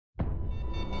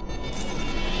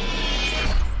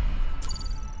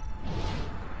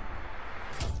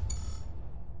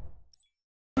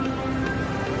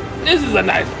This is a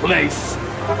nice place.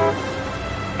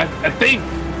 I think.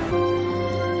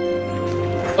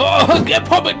 Oh, get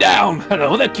puppet down!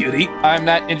 Hello there, cutie. I'm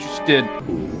not interested.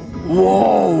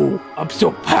 Whoa! I'm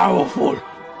so powerful.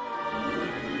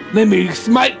 Let me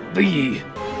smite thee.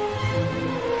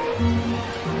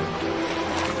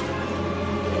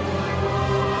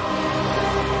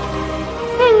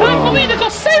 I'm going to go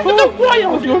save with the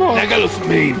wild. That guy looks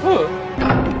mean.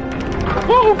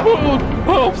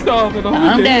 Oh, stop it.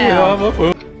 Calm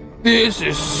down. This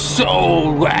is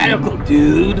so radical,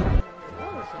 dude.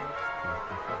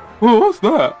 What's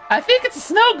that? I think it's a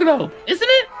snow globe, isn't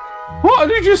it? What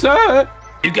did you say?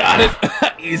 You got it.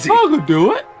 Easy. I could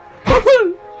do it.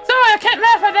 Sorry, I can't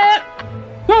laugh at that.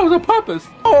 That was a purpose.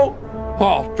 Oh,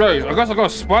 jeez, I guess I gotta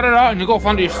spread it out and you go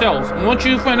find it yourselves. And once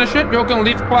you finish it, you're gonna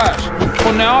leave class.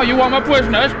 For now, you are my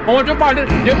prisoners. I want you to find it.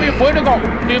 Give me a way to go.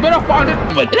 You better find it.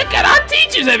 But look at our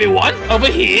teachers, everyone. Over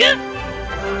here.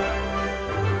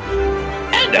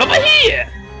 And over here.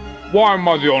 Why am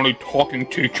I the only talking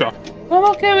teacher? I'm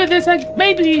okay with this, like,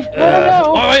 maybe. I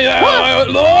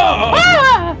don't know.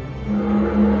 Ah!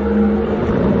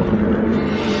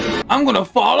 I'm gonna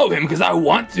follow him because I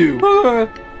want to.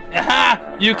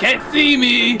 Haha, you can't see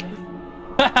me.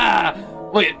 Haha.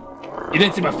 Wait, you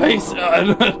didn't see my face?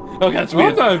 Okay, that's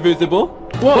weird. I'm not invisible.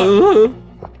 What?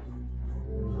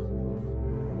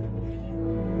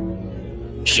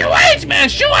 Charades, man,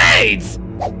 charades!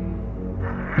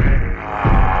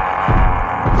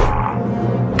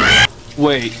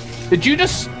 Wait, did you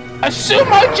just assume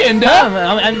my gender?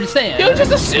 I'm just saying. You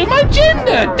just assumed my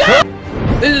gender!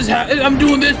 This is how I'm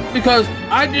doing this because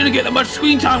I didn't get that much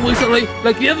screen time recently.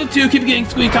 Like the other two keep getting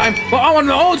screen time, but I want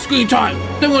my own screen time.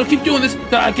 So I'm gonna keep doing this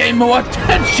so I gain more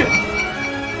attention.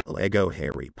 Lego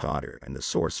Harry Potter and the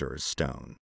Sorcerer's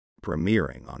Stone,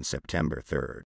 premiering on September 3rd.